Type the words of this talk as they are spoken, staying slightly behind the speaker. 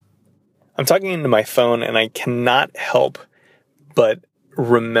I'm talking into my phone and I cannot help but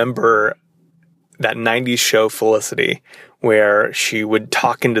remember that 90s show Felicity, where she would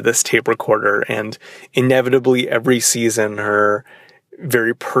talk into this tape recorder, and inevitably every season her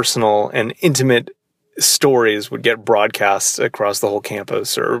very personal and intimate stories would get broadcast across the whole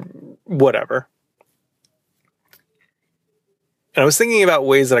campus or whatever. And I was thinking about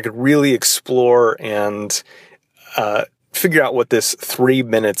ways that I could really explore and figure out what this 3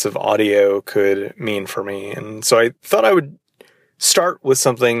 minutes of audio could mean for me. And so I thought I would start with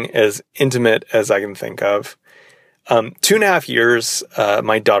something as intimate as I can think of. 2.5 years,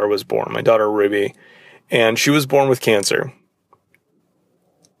 my daughter was born, my daughter Ruby, and she was born with cancer.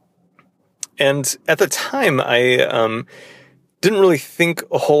 And at the time, I didn't really think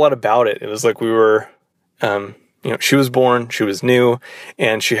a whole lot about it. It was like we were, she was born, she was new,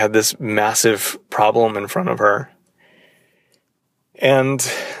 and she had this massive problem in front of her. And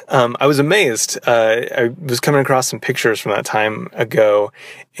I was amazed. I was coming across some pictures from that time ago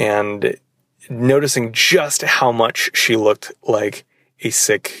and noticing just how much she looked like a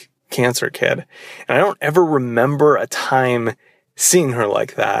sick cancer kid. And I don't ever remember a time seeing her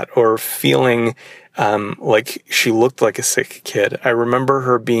like that or feeling like she looked like a sick kid. I remember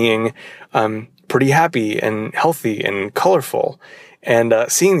her being pretty happy and healthy and colorful. And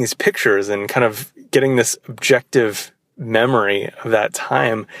seeing these pictures and kind of getting this objective memory of that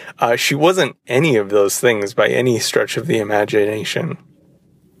time, she wasn't any of those things by any stretch of the imagination.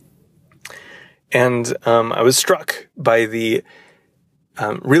 And I was struck by the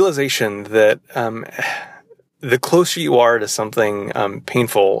realization that the closer you are to something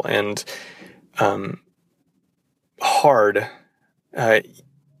painful and hard,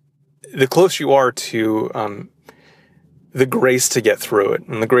 the closer you are to the grace to get through it,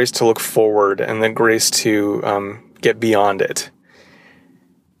 and the grace to look forward, and the grace to get beyond it.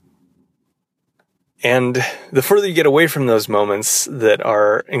 And the further you get away from those moments that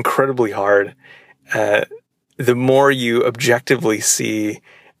are incredibly hard, the more you objectively see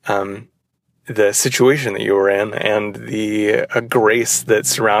the situation that you were in and the grace that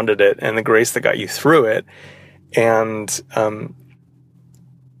surrounded it and the grace that got you through it. And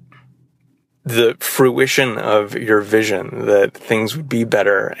the fruition of your vision that things would be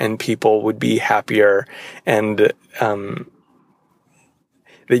better and people would be happier and that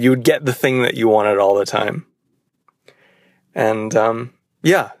you would get the thing that you wanted all the time. And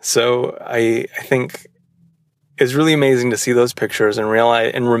so I think it's really amazing to see those pictures and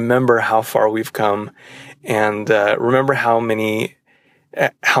realize and remember how far we've come, and remember how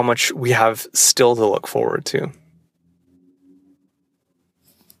much we have still to look forward to.